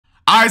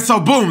All right, so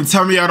boom,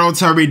 turn me out, don't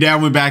turn me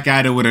down. We're back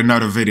at it with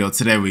another video.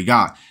 Today we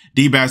got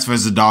D-backs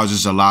versus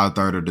Dodgers, July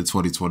 3rd of the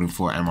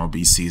 2024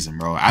 MLB season,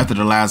 bro. After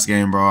the last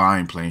game, bro, I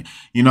ain't playing.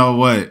 You know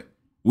what?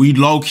 We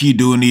low-key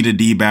do need a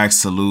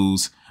D-backs to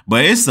lose,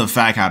 but it's the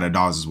fact how the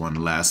Dodgers won the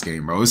last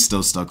game, bro. It's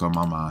still stuck on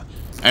my mind.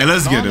 Hey,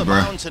 let's get it,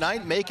 bro.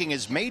 Tonight, making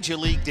his major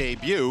league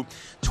debut.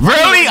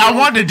 Really? I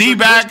want the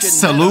D-backs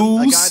to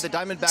lose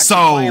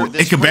so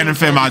it could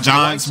benefit my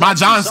Giants. My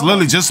Giants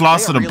literally just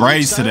lost to the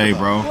Braves today,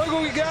 bro.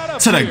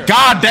 To the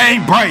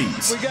goddamn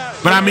Braves.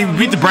 But I mean, we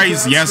beat the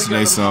Braves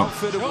yesterday, so.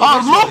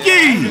 Oh,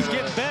 Mookie!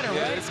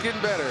 It's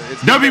getting better.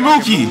 W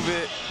Mookie.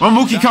 When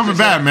Mookie coming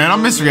back, man?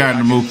 I'm misreacting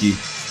to Mookie.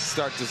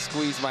 Start to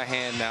squeeze my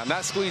hand now.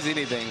 Not squeeze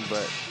anything,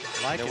 but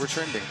we're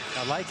trending.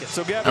 I like it.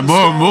 So boy,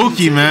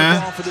 Mookie,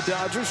 man.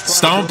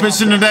 Stone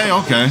pitching today?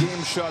 Okay.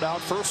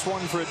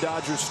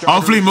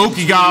 Hopefully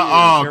Mookie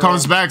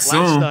comes back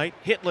soon. Last night,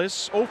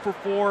 hitless, 0 for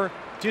 4.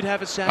 Did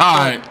have a sack. All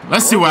right,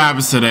 let's see what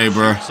happens today,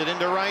 bro. It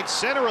into right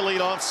center, a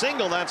leadoff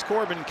single. That's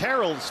Corbin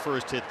Carroll's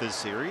first hit this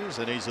series,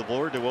 and he's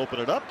aboard to open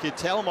it up.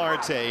 Ketel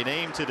Marte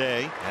named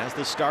today as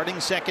the starting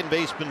second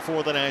baseman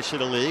for the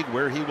National League,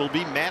 where he will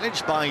be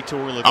managed by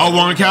Torre. Oh,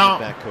 one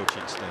count.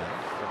 Coaching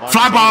staff.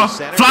 Fly ball,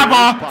 fly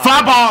ball,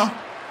 fly ball.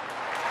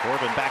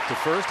 Corbin back to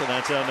first, and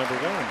that's out number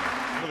one.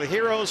 One of the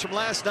heroes from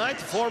last night,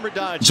 the former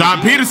Dodger.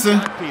 John Peterson.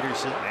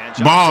 And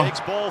John ball.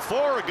 Takes ball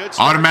 4. A good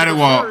start. Automatic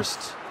walk.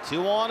 First.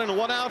 2 on and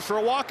 1 out for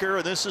Walker,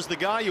 and this is the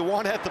guy you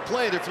want at the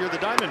plate if you're the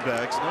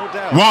Diamondbacks, no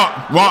doubt.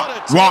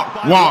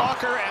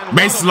 Walk.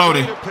 Base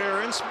loaded.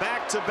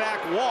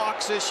 Back-to-back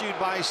walks issued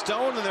by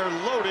Stone, and they're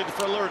loaded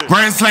for Lourdes.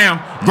 Grand slam,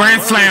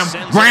 grand slam,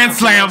 grand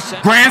slam,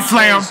 grand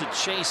slam.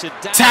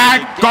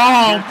 Tag, go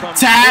home.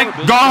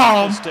 Tag, go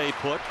home. Stay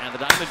put, and the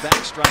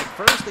Diamondbacks strike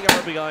first. The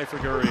RBI for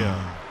Gurriel.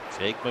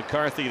 Jake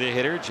McCarthy, the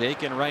hitter.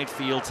 Jake in right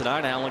field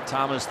tonight. Alec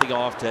Thomas, the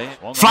off day.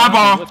 Fly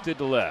ball.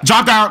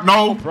 Dropped out.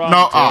 No.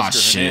 Oh,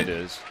 shit.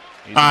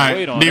 All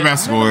right,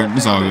 D-backs scored.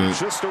 It's all good.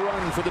 Just a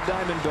run for the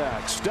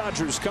Diamondbacks.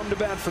 Dodgers come to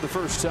bat for the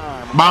first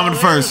time. Bottom of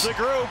the first. The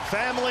group,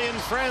 family and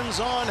friends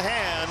on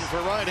hand for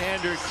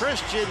right-hander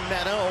Christian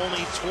Mena,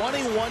 only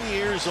 21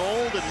 years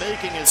old and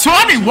making his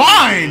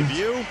 21.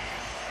 debut.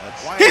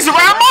 He's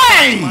around my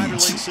age.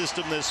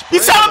 You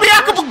telling me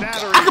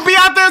I could be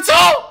out there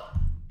too?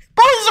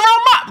 Bro, he's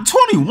around my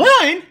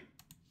 21.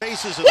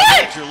 Faces of the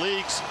major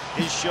leagues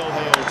is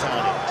Shohei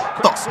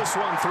Ohtani. Cracks this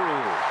one through.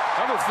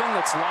 Other thing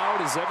that's loud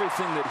is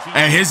everything that he.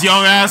 And his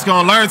young ass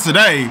gonna learn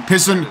today.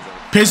 Pitching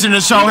to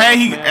Shohei,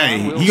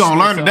 he gonna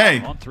learn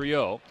today. On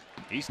 3-0.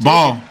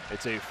 Ball.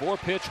 It's a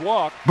 4-pitch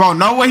walk. Bro,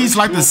 no way he's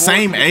like the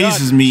same age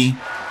as me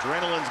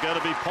Adrenaline's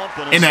gotta be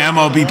pumping in the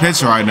MLB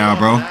pitcher right now,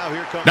 bro.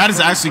 That is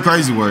actually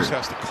crazy work.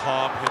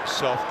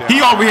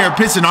 He over here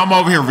pitching, I'm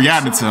over here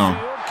reacting to him.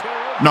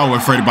 No way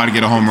Freddie about to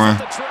get a home run.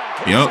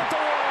 Yep.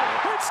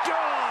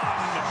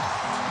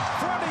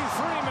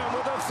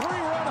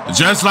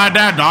 Just like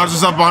that,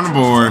 Dodgers up on the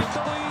board.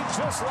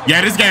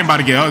 Yeah, this game about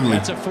to get ugly.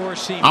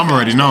 I'm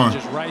already knowing.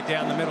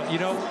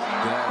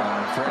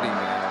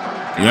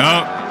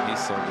 Yep.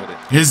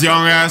 His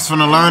young ass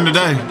finna learn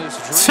today.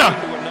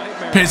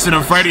 Pissing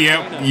to Freddie.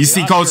 Yep. You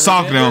see Coach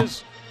talking to him.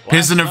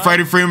 Pissing to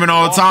Freddie Freeman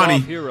or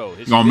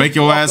Ohtani. Gonna make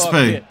your ass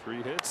pay.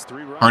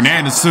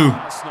 Hernandez too.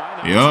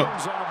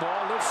 Yep.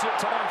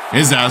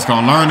 His ass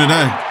gonna learn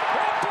today.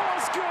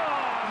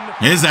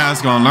 His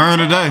ass gonna learn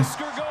today.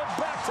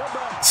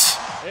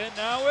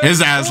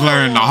 His ass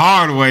learned the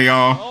hard way,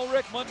 y'all.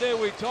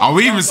 Are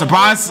we even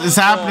surprised it's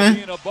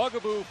happening?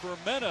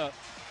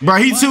 Bro,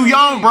 he too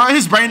young, bro.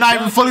 His brain not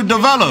even fully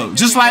developed,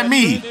 just like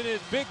me.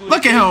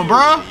 Look at him,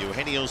 bro.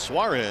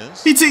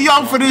 He too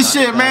young for this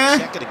shit, man.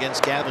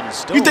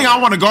 You think I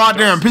want to go out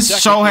there and pitch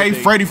Shohei,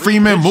 Freddie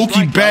Freeman,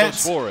 Mookie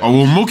Betts? Or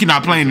well, Mookie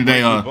not playing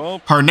today.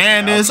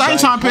 Hernandez. I ain't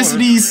trying to pitch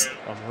these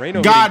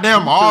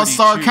goddamn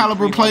all-star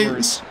caliber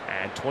players.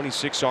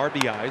 26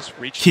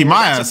 RBIs. Keep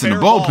my ass in the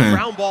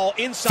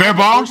bullpen. Fair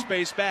ball.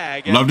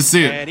 Love to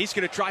see it. And he's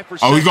going to try for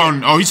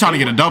he's trying to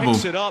get a double.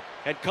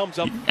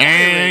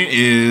 And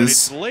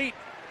is late.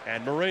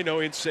 And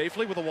Moreno in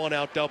safely with a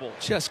 1-out double.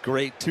 Just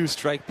great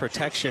 2-strike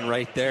protection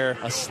right there.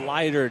 A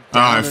slider.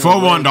 All right,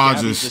 4-1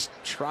 Dodgers. Just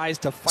tries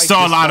to fight.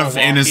 Still a lot of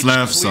innings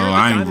left, so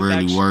I ain't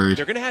really worried.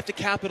 They're going to have to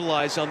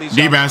capitalize on these.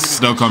 D-backs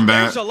still come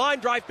back. There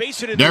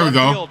we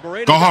go.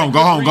 Go home,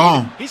 go home, go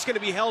home. He's going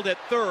to be held at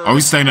third. Oh,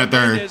 he's staying at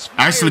third.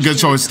 Actually, good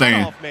choice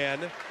staying.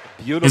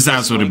 His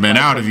ass would have been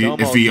out if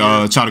he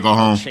tried to go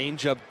home.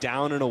 Change up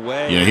down and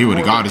away. Yeah, he would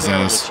have got his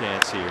ass.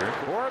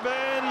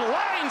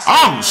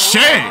 Oh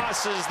shit!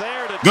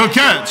 Good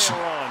catch.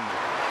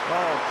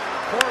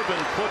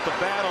 Corbin put the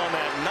bat on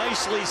that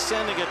nicely,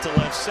 sending it to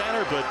left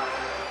center, but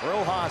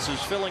Rojas,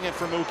 who's filling in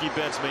for Mookie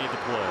Betts, made the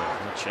play.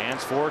 A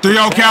chance for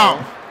 3-0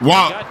 count.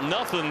 Walk. Got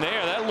nothing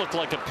there. That looked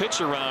like a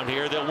pitch around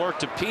here. They'll work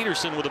to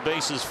Peterson with the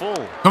bases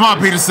full. Come on,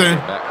 Peterson.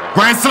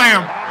 Grand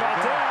slam.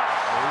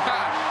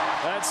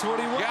 That's what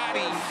he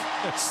wanted.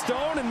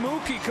 Stone and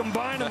Mookie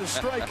combining the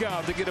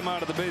strikeout to get him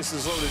out of the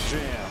bases loaded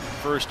jam.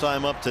 First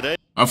time up today.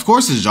 Of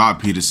course it's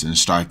Josh Peterson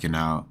striking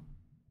out.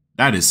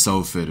 That is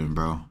so fitting,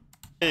 bro.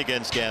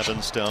 Against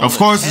Gavin Stone. Of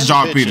course, it's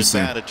John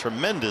Peterson. A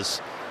tremendous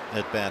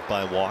at bat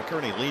by Walker,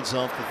 and he leads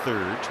off the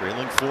third,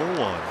 trailing 4-1.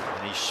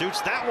 And he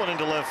shoots that one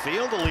into left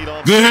field to lead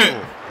off. Good hit.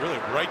 Really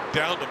right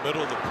down the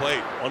middle of the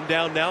plate. One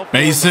down now.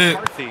 Base hit.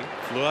 McCarthy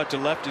flew out to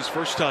left his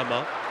first time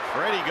up.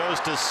 Freddie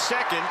goes to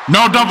second.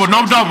 No double,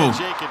 no double.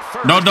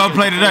 No double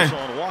play today.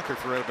 On Walker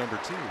for out number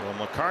 2. Well,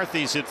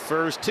 McCarthy's at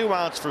first. 2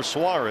 outs for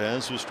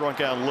Suarez, who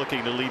struck out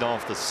looking to lead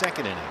off the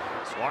second inning.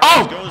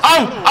 Oh!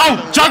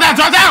 Draw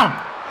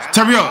down!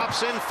 Turn me up.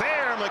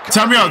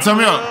 Turn me up.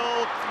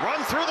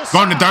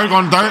 Going to third.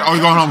 Oh,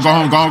 you going home. Go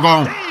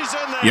home.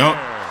 Yup.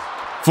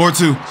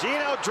 4-2.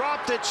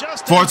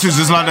 4-2,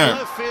 just like that.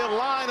 Left field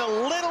line, a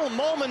little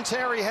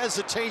momentary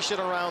hesitation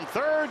around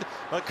third.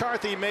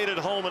 McCarthy made it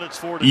home, and it's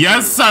 4-2.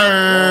 Yes,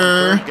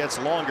 sir. Gets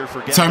longer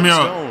for Gavin Turn me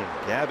Stone.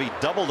 Gabby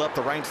doubled up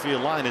the right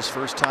field line his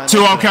first time.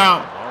 2-0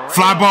 count.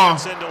 Fly ball.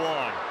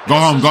 Go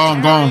home.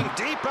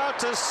 Deep out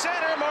to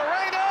center.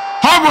 Moreno.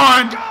 Home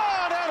run.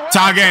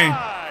 Tie game.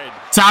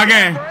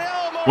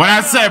 What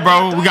I said,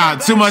 bro, we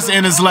got 2 much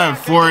innings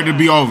left for it to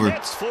be over.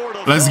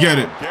 Let's get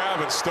it.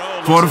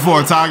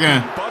 4-4, tie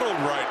game.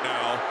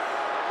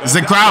 Is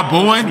the crowd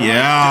booing?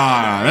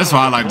 Yeah, that's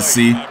what I like to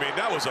see.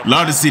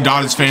 Love to see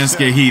Dodgers fans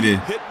get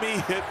heated.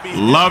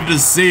 Love to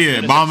see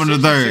it. Bottom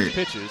of the third.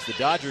 The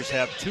Dodgers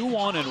have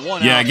 2-1 and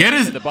 1 Yeah, out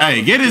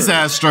get his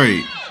ass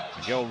straight.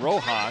 Miguel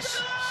Rojas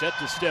set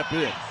to step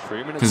in.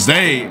 Cause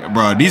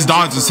these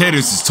Dodgers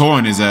hitters is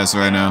touring his ass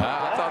right now.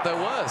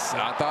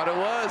 I thought it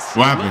was.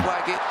 What happened?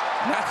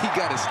 Now he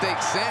got a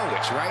steak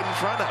sandwich right in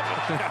front of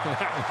him.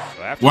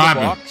 After What the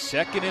happened? walk,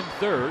 second and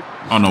third.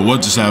 I don't know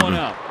what just happened.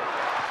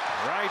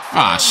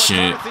 Ah,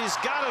 shit.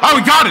 Oh,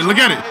 he got it. Look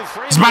at it.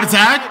 He's about to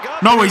tag?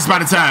 No way he's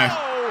about to tag.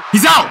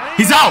 He's out.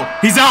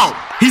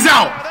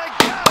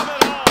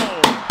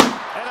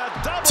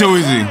 Too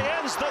easy.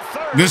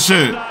 Good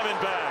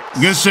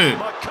shit.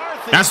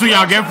 That's what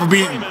y'all get for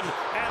being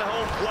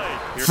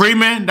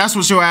Freeman. That's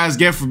what your ass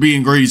get for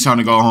being greedy trying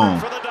to go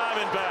home.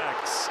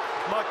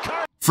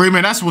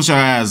 Freeman, that's what your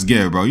ass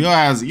get, bro. Your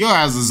ass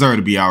deserve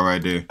to be out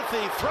right there.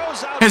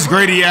 His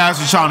greedy ass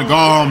was trying to go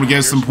home and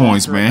get some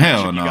points, man.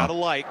 Hell no.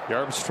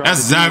 That's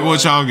exactly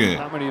what y'all get.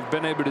 How many have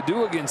been able to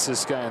do against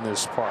this guy in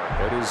this park?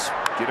 That is,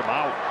 get him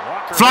out.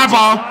 Fly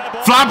ball.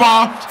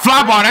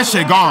 That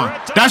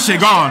shit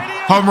gone.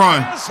 Home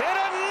run.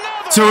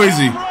 Too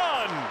easy.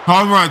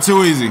 Home run,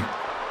 too easy.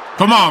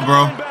 Come on,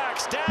 bro.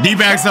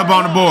 D-backs up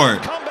on the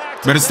board.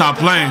 Better stop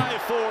playing.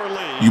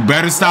 You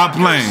better stop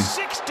playing.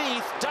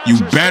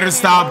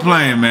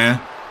 Man.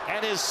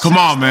 Come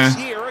on, man.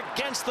 Hey,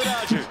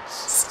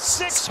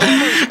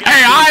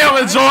 I am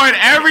enjoying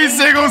every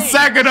single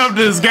second of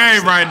this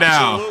game right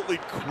now.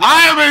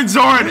 I am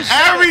enjoying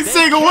every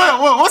single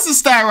what's the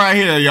stat right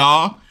here,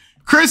 y'all?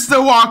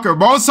 Christian Walker,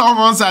 most home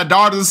runs at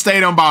Dodgers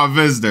Stadium by a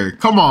visitor.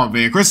 Come on,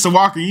 man. Christian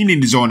Walker, you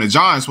need to join the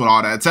Giants with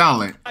all that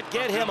talent.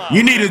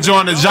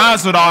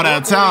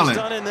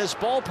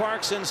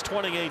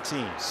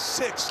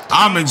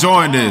 I'm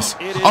enjoying this.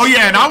 Oh,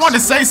 yeah, and I want to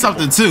say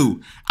something,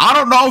 too. I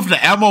don't know if the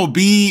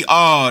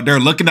MLB, they're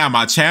looking at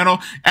my channel.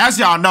 As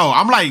y'all know,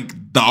 I'm like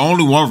the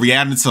only one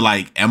reacting to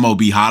like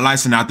MLB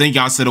highlights, and I think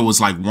y'all said it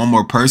was like one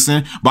more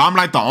person, but I'm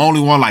like the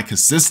only one like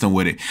consistent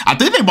with it. I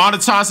think they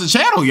monetized the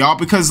channel, y'all,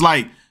 because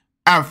like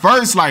at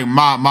first, like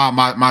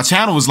my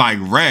channel was like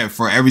red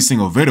for every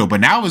single video,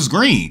 but now it's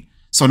green.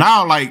 So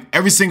now like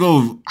every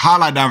single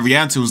highlight that I'm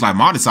reacting to is like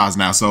monetized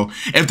now. So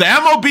if the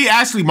MLB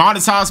actually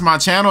monetized my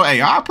channel,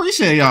 hey, I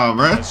appreciate y'all,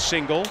 bro.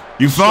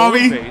 You feel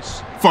me?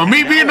 For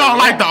me being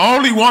like the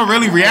only one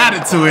really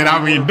reacted to it,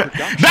 I mean,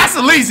 that's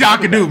the least y'all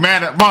can do,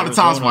 man.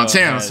 Monetize my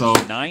channel. So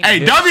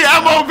hey,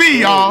 WMLB,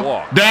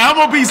 y'all. The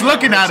MLB's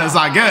looking at us,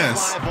 I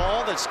guess,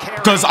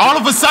 because all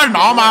of a sudden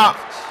all my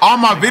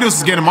videos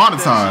is getting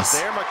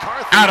monetized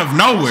out of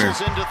nowhere.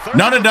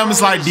 None of them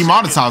is like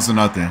demonetized or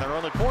nothing.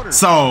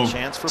 So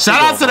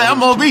shout out to the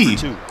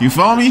MLB. You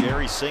feel me?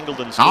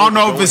 I don't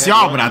know if it's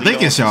y'all, but I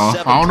think it's y'all.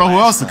 I don't know who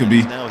else it could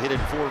be.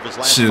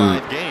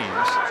 Shoot.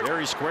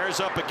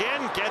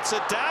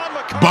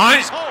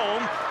 Bunt.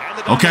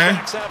 Okay.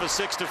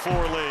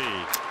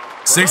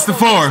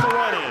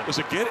 6-4. Does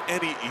it get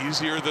any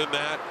easier than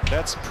that?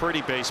 That's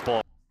pretty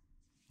baseball.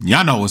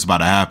 Y'all know what's about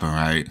to happen,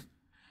 right?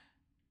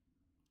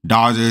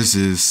 Dodgers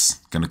is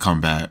gonna come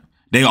back.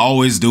 They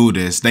always do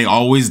this. They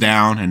always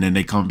down and then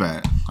they come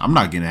back. I'm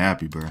not getting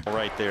happy, bro.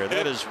 Right there.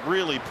 That is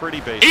really pretty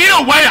baseball.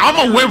 Either way, I'm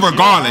gonna win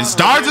regardless.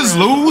 Dodgers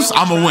lose,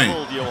 I'm gonna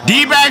win.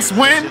 D-backs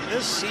win,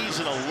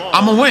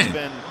 I'm gonna win.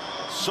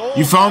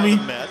 You feel me?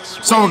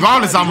 So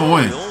regardless, I'm gonna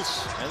win.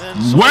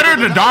 Whether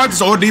the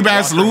Dodgers or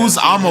D-backs lose,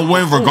 I'm gonna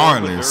win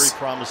regardless.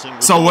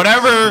 So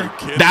whatever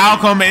the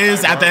outcome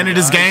is at the end of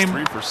this game,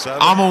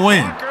 I'm gonna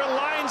win.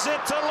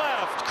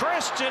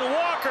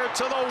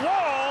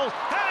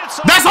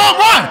 That's home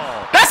run!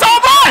 That's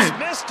home run!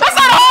 That's not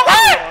a home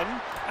run!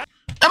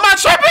 Am I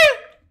tripping?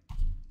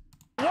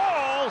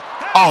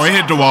 Oh, it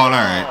hit the wall. All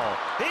right.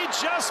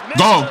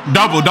 Go.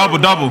 Double.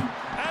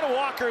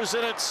 Walker's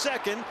in at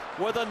second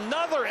with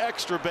another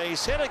extra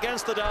base hit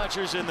against the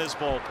Dodgers in this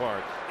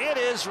ballpark. It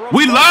is.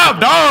 We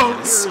love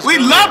dogs. We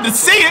love to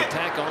see it.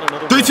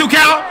 3-2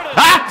 count.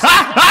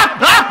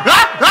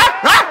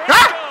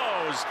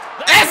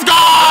 It's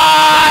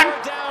gone.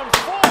 Down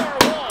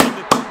 4-1,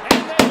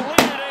 and they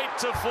lead it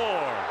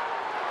 8-4.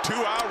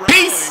 2-out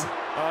Peace.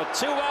 A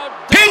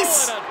 2-out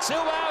Peace. and a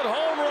 2-out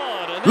home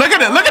run. Look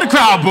at it. Look at the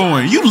crowd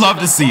booing. You love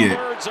to see it.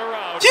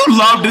 You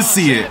love to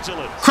see it.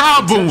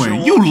 Crowd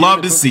booing. You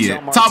love to see it.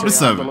 Top of the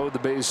 7.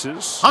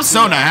 I'm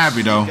so not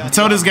happy though.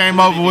 Until this game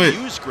over with,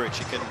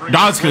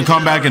 Dodgers can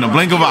come back in a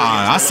blink of an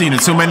eye. I've seen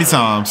it too many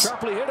times.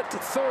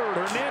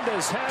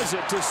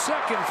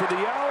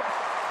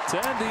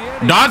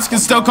 Dodgers can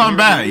still come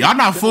back. Y'all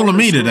not fooling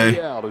me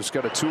today.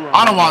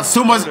 I don't watch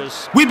too much.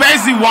 We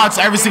basically watch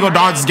every single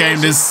Dodgers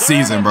game this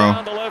season, bro.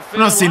 I've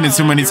not seen it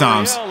too many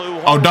times.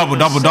 Oh, double.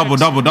 As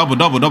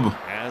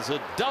a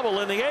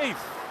double in the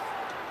 8th.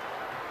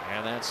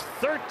 And that's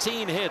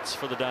 13 hits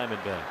for the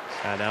Diamondbacks.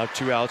 And now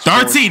 2 outs.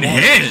 13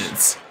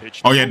 hits.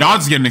 Oh yeah,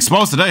 Dodgers getting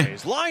exposed today.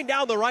 Line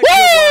down the right.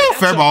 Woo!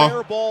 Fair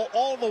ball.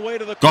 All the way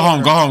to the Go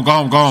home.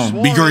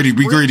 Be greedy.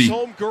 Be greedy.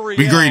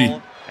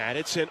 And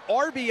it's an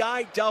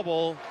RBI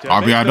double.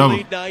 RBI double.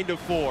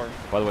 9-4.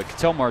 By the way,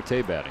 Ketel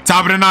Marte batting.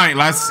 Top of the 9th.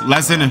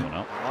 Last inning.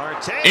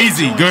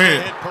 Easy. Go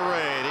ahead.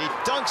 He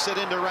dunks it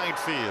into right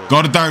field.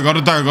 Go to third.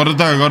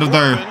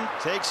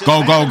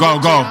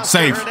 Go.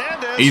 Safe.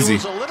 Easy.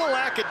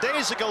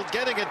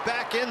 Getting it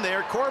back in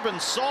there. Corbin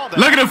saw that.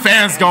 Look at the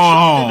fans going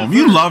home.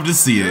 You love to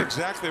see it.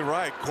 Exactly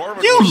right.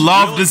 Corbin You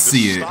love to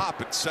see it.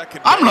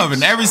 I'm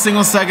loving every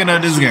single second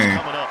of this game.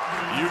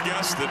 You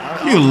guessed it.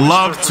 You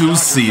love to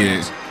see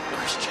it.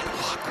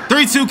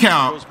 3-2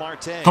 count.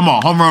 Come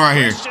on, home run right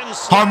here.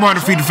 Home run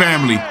to feed the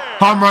family.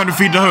 Home run to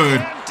feed the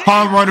hood.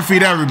 Home run to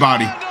feed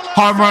everybody.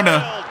 Home run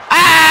to.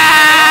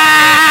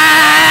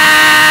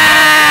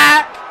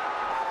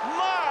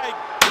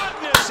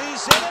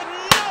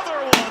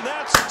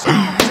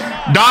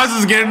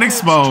 Dodgers getting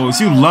exposed.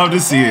 You love to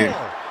see it.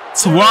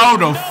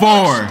 12-4.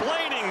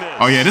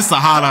 Oh yeah, this is the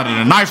highlight of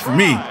the night for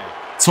me.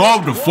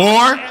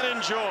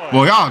 12-4.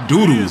 Boy, y'all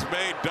doodoo.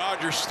 Made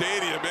Dodger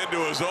Stadium into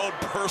his own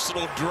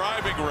personal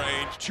driving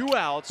range. 2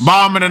 outs.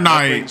 Bomb of the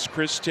night. Brings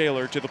Chris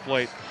Taylor to the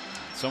plate.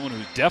 Someone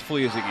who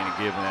definitely isn't going to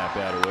give that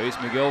bat away is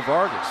Miguel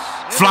Vargas.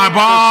 Fly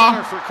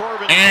ball,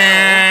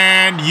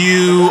 and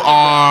you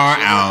are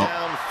out.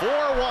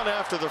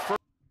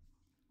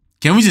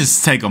 Can we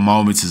just take a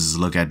moment to just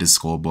look at this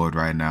scoreboard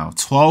right now?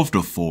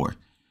 12-4.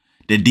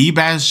 The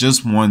D-backs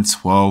just won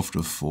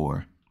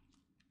 12-4.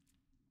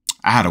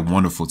 I had a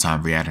wonderful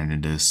time reacting to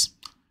this.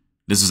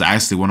 This was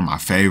actually one of my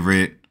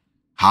favorite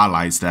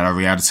highlights that I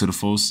reacted to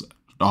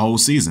the whole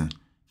season.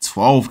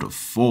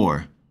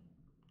 12-4.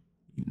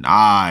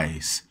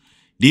 Nice.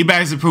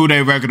 D-backs improved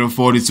their record of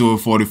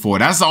 42-44.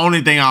 That's the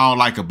only thing I don't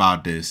like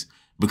about this,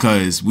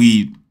 because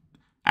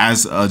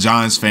as a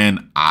Giants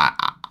fan,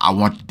 I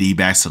want the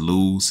D-backs to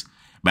lose.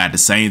 But at the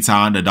same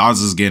time, the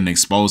Dodgers getting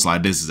exposed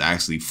like this is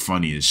actually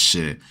funny as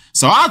shit.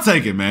 So I'll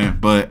take it, man.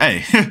 But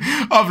hey,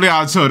 hopefully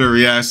I'll show the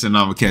reaction.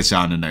 I'm going to catch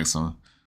y'all in the next one.